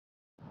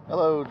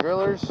Hello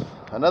drillers,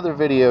 another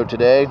video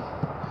today.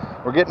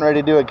 We're getting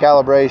ready to do a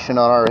calibration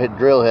on our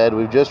drill head.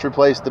 We've just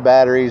replaced the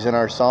batteries in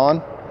our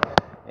sawn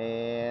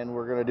and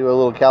we're going to do a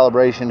little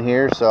calibration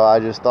here, so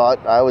I just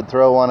thought I would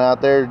throw one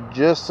out there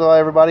just so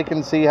everybody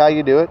can see how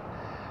you do it.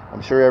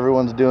 I'm sure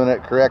everyone's doing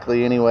it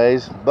correctly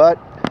anyways, but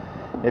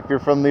if you're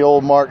from the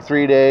old Mark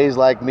III days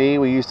like me,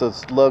 we used to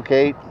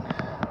locate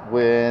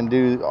and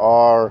do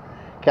our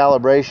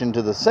calibration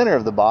to the center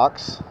of the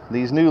box.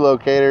 These new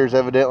locators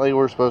evidently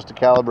were supposed to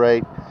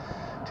calibrate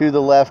to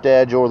the left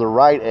edge or the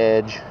right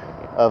edge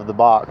of the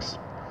box.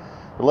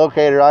 The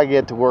locator I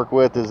get to work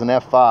with is an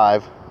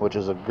F5, which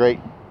is a great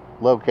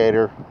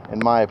locator in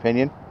my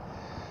opinion.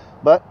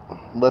 But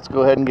let's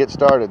go ahead and get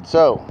started.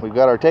 So we've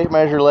got our tape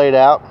measure laid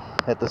out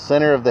at the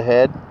center of the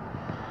head,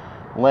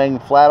 laying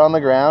flat on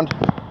the ground,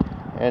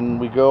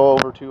 and we go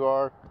over to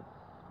our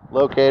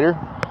locator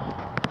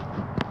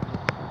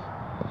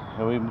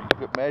and we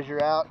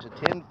measure out to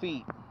 10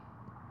 feet.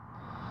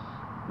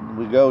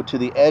 We go to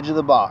the edge of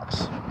the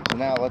box. So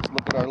now let's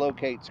look at our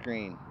locate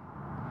screen.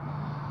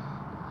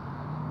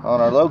 On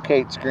our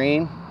locate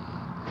screen,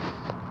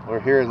 we're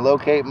here in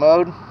locate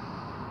mode.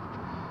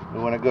 We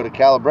want to go to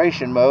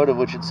calibration mode, of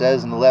which it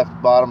says in the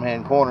left bottom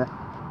hand corner.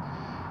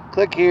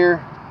 Click here.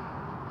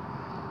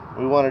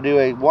 We want to do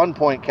a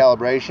 1-point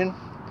calibration.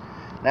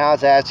 Now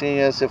it's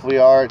asking us if we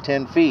are at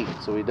 10 feet.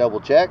 So we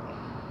double check.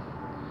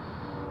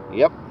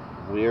 Yep,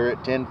 we are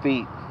at 10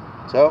 feet.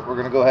 So we're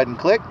going to go ahead and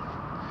click.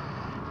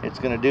 It's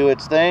going to do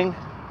its thing.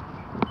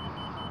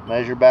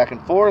 Measure back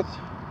and forth.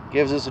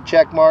 Gives us a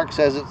check mark,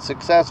 says it's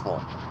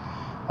successful.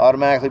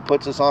 Automatically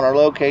puts us on our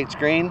locate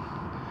screen.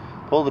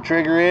 Pull the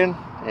trigger in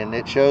and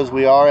it shows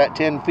we are at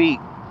 10 feet.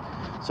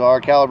 So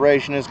our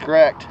calibration is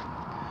correct.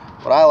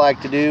 What I like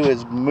to do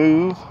is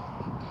move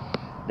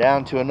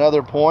down to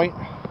another point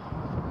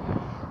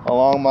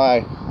along my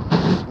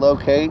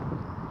locate.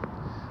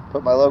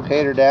 Put my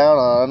locator down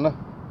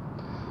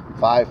on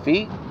 5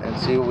 feet and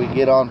see what we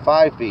get on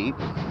 5 feet.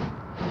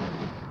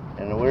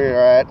 And we're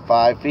at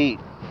 5 feet.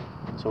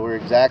 So we're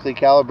exactly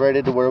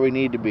calibrated to where we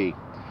need to be.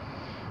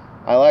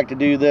 I like to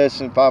do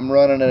this if I'm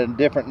running at a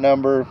different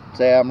number.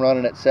 Say I'm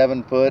running at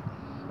 7 foot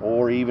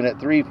or even at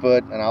 3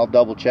 foot, and I'll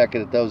double check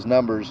it at those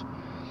numbers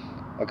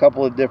a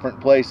couple of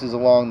different places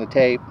along the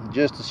tape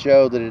just to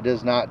show that it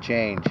does not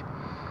change.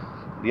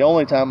 The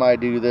only time I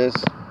do this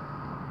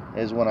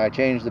is when I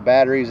change the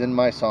batteries in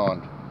my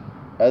sawn.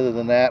 Other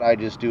than that, I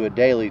just do a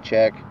daily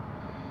check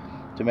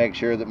to make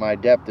sure that my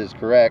depth is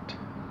correct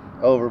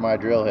over my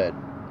drill head.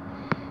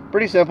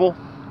 Pretty simple.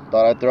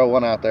 Thought I'd throw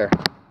one out there.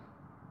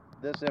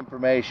 This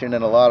information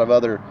and a lot of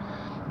other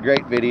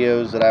great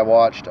videos that I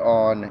watched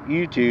on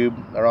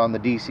YouTube are on the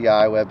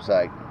DCI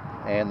website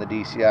and the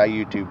DCI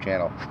YouTube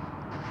channel.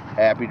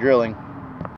 Happy drilling.